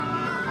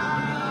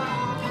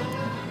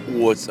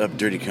What's up,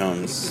 Dirty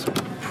Cones?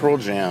 Pearl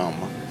Jam,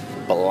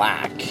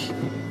 Black,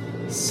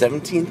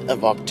 17th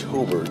of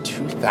October,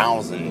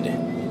 2000.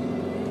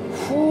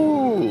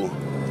 Whew.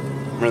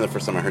 Remember the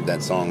first time I heard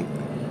that song?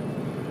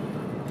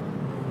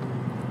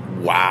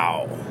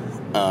 Wow.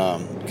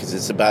 Because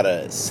it's about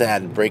a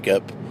sad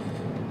breakup.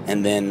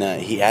 And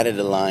then he added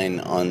a line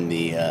on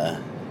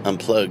the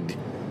Unplugged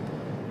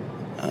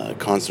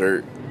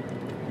concert.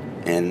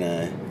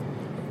 And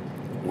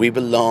we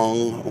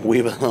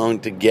belong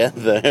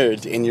together.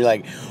 And you're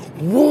like,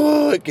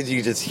 what? Because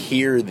you just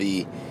hear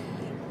the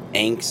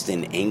angst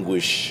and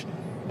anguish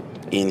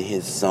in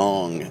his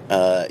song.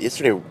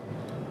 Yesterday,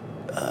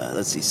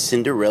 let's see,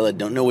 Cinderella,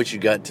 Don't Know What You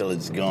Got Till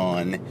It's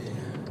Gone.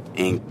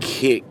 And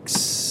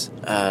Kicks,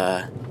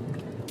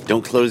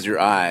 Don't Close Your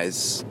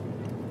Eyes.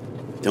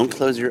 Don't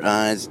close your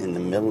eyes in the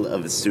middle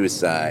of a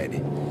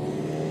suicide.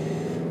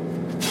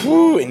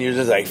 Whew, and you're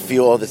just like,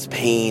 feel all this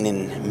pain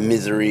and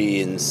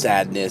misery and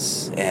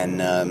sadness.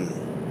 And I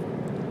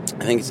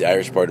think it's the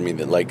Irish part of me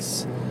that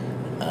likes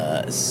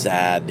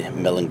sad,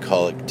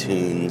 melancholic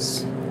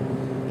tunes.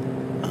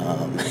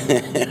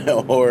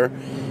 Or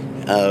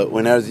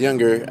when I was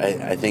younger,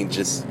 I think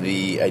just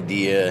the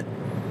idea,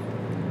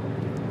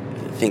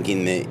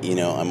 thinking that,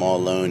 I'm all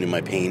alone in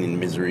my pain and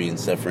misery and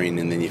suffering,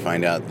 and then you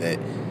find out that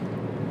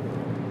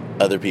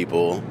other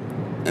people,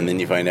 and then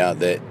you find out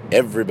that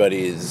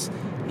everybody is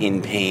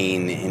in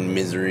pain and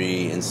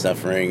misery and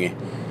suffering,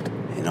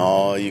 and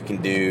all you can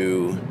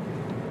do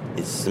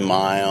is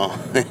smile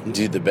and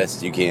do the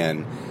best you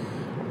can.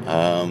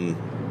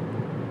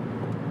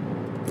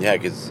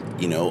 Because,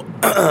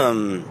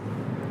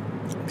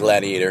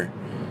 Gladiator,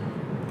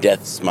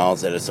 death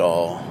smiles at us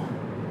all.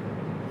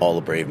 All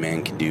a brave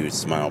man can do is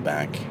smile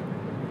back.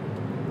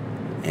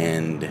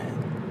 And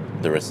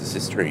the rest is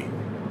history.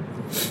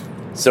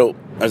 So,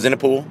 I was in a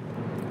pool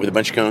with a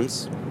bunch of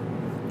cones.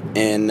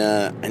 And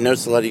I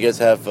noticed a lot of you guys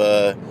have,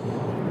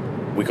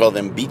 we call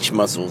them beach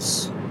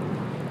muscles.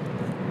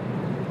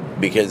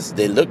 Because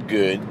they look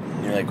good.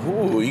 You're like,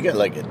 ooh, you got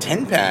like a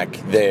 10-pack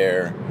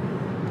there.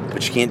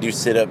 But you can't do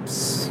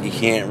sit-ups. You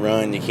can't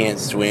run. You can't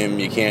swim.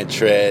 You can't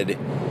tread.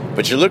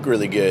 But you look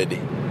really good.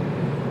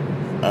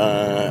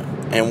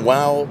 And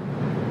while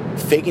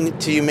faking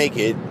it till you make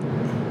it,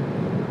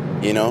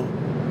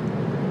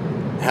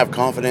 have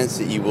confidence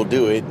that you will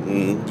do it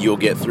and you'll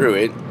get through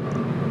it.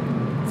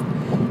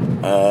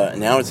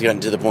 Now it's gotten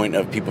to the point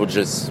of people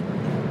just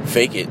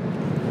fake it.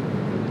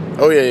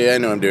 Oh, yeah, I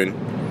know what I'm doing.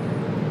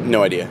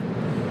 No idea.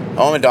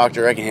 Oh, I'm a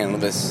doctor. I can handle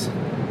this.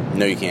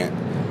 No, you can't.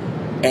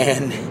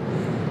 And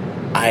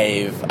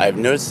I've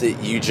noticed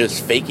that you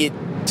just fake it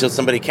till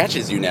somebody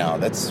catches you now.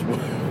 That's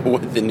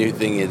what the new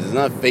thing is. It's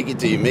not fake it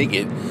till you make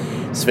it.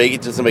 It's fake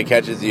it till somebody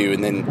catches you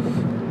and then,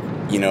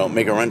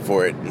 make a run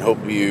for it and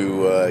hope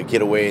you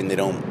get away and they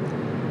don't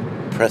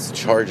press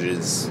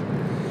charges.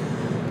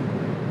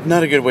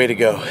 Not a good way to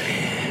go.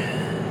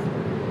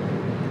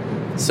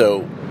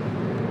 So,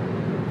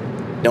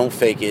 don't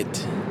fake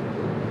it.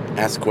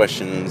 Ask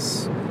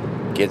questions.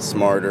 Get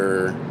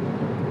smarter.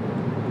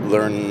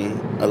 Learn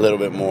a little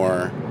bit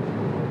more.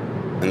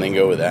 And then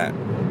go with that.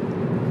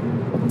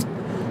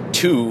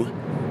 2,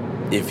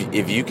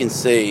 if you can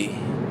say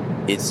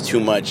it's too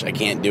much, I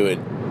can't do it.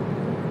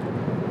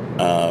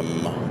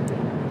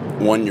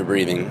 1, you're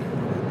breathing.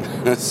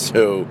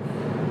 So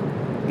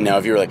now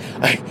if you're like,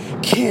 I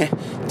can't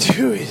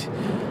do it,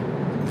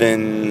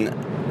 then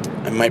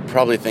I might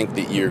probably think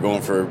that you're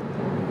going for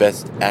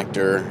best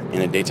actor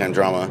in a daytime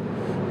drama.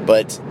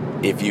 But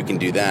if you can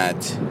do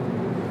that,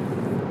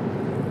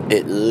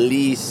 at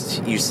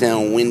least you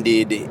sound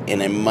winded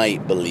and I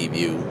might believe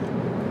you.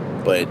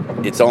 But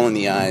it's all in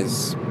the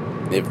eyes.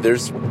 If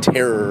there's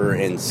terror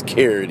and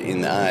scared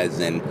in the eyes,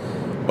 then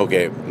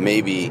okay,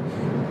 maybe.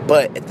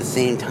 But at the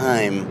same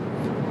time,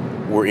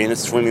 we're in a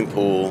swimming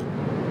pool.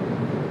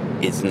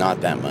 It's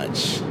not that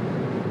much.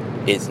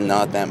 It's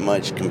not that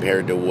much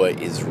compared to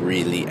what is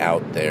really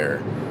out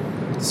there.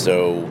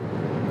 So,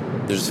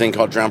 there's a thing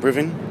called drown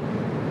proofing.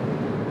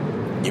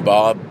 You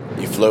bob,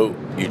 you float,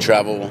 you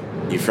travel,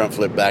 you front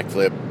flip, back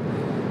flip.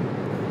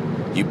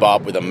 You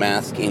bob with a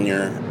mask in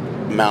your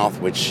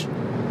mouth, which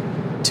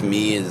to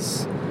me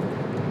is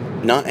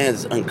not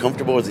as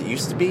uncomfortable as it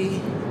used to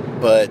be,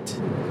 but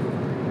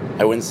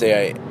I wouldn't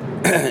say I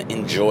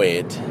enjoy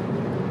it.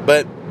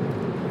 But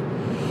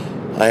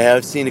I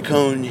have seen a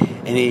cone,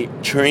 and he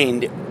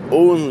trained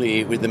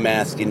only with the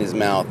mask in his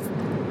mouth,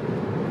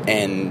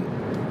 and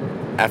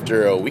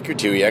after a week or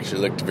two, he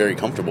actually looked very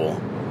comfortable.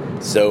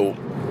 So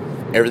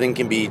everything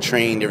can be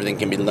trained, everything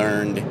can be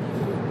learned.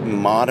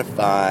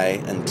 Modify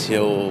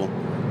until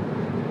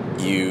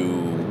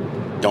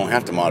you don't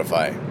have to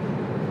modify.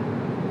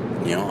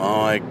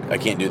 I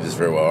can't do this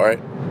very well. All right,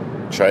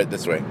 try it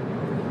this way.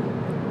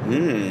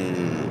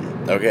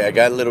 Okay, I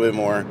got a little bit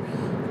more,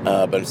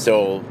 but I'm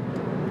still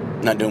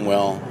not doing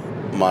well.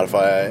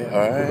 Modify. All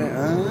right,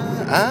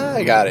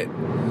 I got it.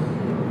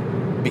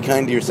 Be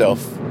kind to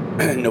yourself.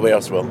 Nobody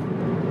else will.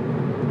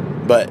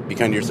 But be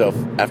kind to yourself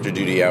after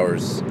duty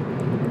hours,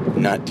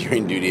 not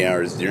during duty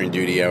hours. During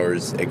duty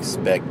hours,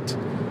 expect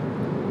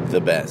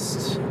the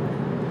best.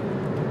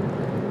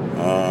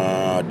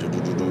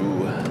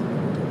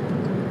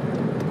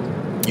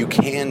 You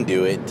can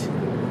do it.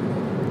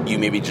 You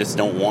maybe just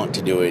don't want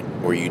to do it,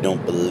 or you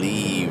don't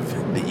believe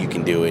that you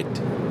can do it,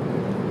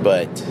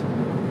 but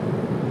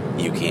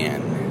you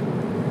can.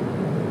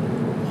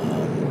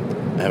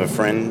 I have a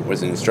friend who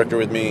was an instructor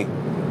with me.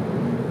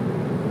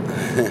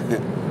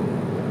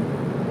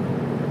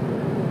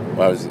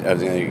 Well, I was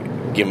going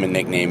to give him a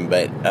nickname,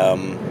 but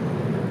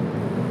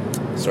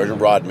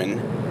Sergeant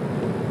Rodman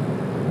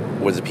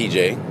was a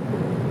PJ.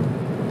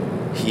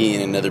 He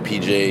and another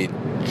PJ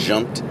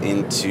jumped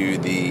into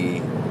the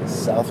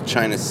South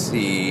China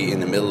Sea in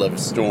the middle of a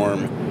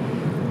storm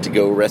to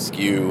go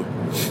rescue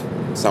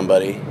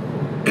somebody.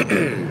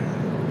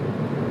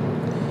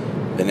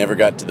 They never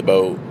got to the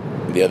boat.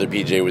 The other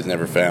PJ was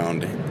never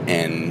found,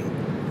 and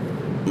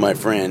my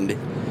friend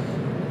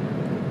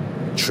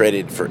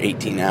treaded for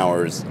 18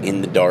 hours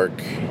in the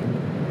dark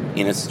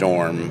in a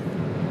storm.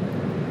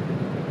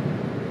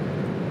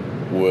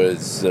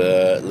 Was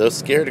a little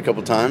scared a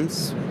couple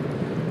times.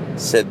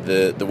 Said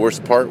the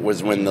worst part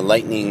was when the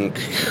lightning,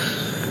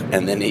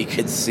 and then he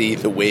could see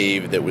the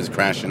wave that was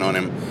crashing on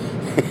him.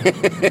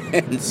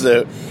 And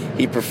so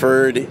he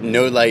preferred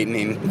no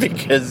lightning,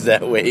 because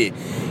that way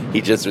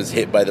he just was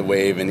hit by the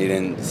wave and he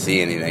didn't see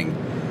anything.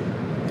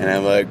 And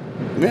I'm like,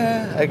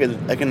 yeah, I can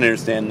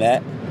understand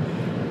that.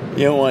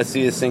 You don't want to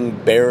see this thing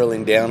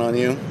barreling down on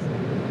you.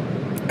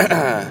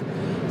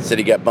 Said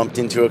he got bumped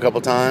into a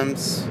couple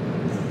times.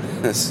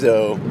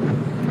 So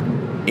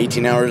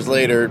 18 hours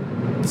later,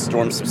 the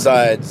storm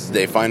subsides,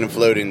 they find him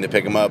floating, they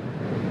pick him up.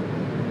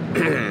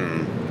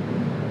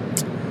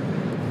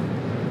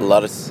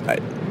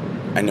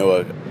 I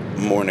know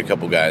more than a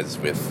couple guys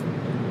with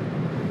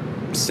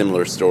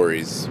similar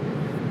stories,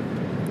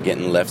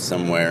 getting left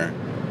somewhere,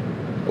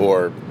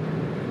 or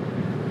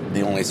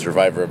the only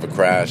survivor of a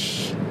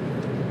crash.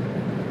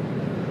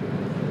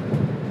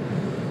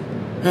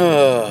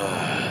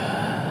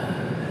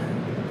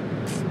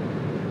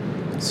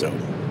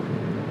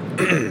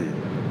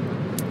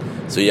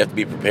 So you have to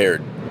be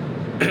prepared,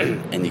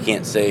 and you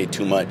can't say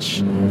too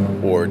much,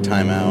 or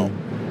time out,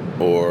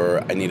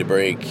 or I need a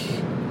break,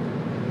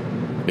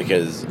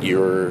 because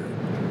your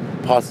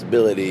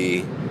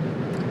possibility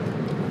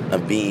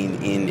of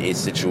being in a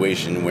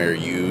situation where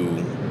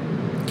you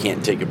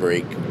can't take a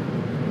break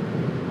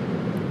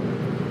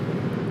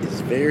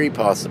is very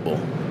possible.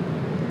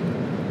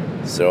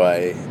 So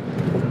I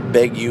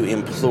beg you,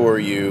 implore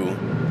you,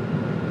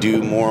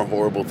 do more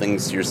horrible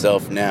things to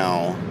yourself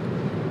now,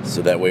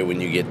 so that way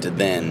when you get to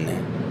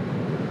then,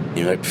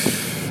 you're like,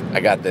 I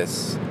got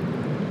this.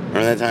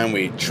 Remember that time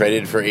we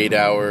treaded for 8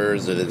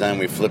 hours, or the time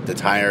we flipped a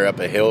tire up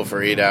a hill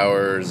for 8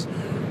 hours,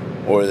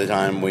 or the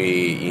time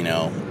we,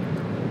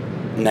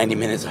 90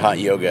 minutes of hot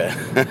yoga.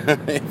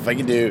 If I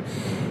can do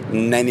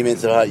 90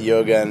 minutes of hot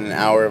yoga and an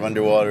hour of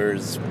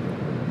underwaters,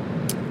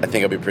 I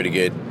think I'll be pretty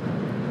good.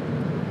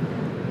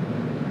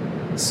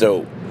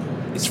 So,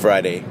 it's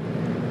Friday.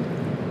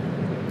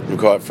 We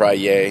call it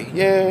Friday.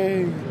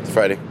 Yay! It's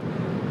Friday.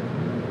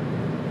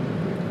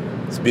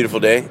 It's a beautiful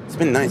day. It's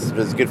been nice. It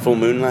was a good full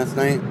moon last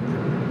night.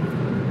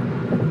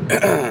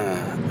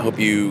 Hope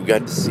you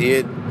got to see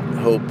it.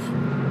 Hope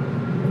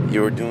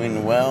you're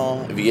doing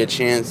well. If you get a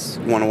chance,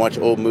 you want to watch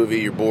an old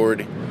movie, you're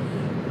bored,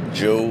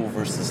 Joe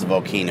versus the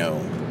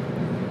Volcano.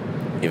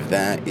 If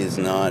that is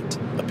not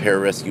a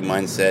pararescue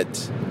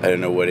mindset, I don't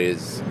know what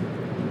is.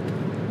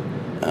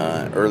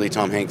 Early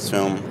Tom Hanks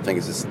film. I think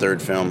it's his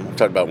third film. I've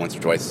talked about it once or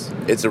twice.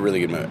 It's a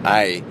really good movie.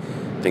 I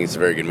think it's a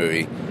very good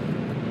movie.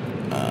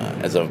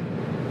 As a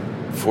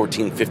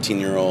 14,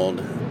 15-year-old,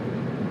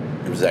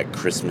 it was at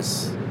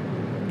Christmas,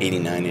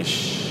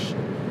 89-ish.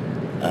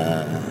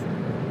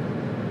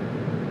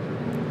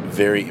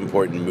 Very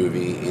important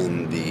movie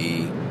in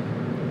the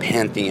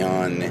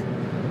pantheon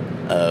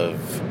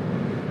of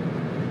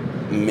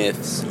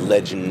myths,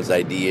 legends,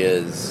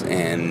 ideas,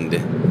 and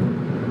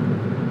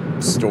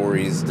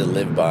stories to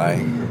live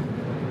by.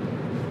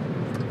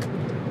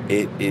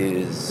 It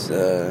is,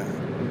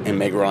 and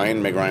Meg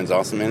Ryan. Meg Ryan's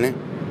awesome in it.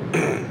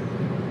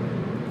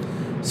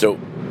 So,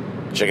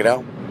 check it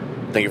out.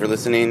 Thank you for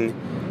listening.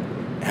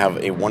 Have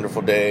a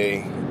wonderful day.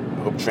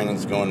 Hope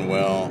training's going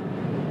well.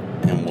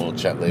 And we'll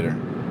chat later.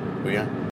 Booyah.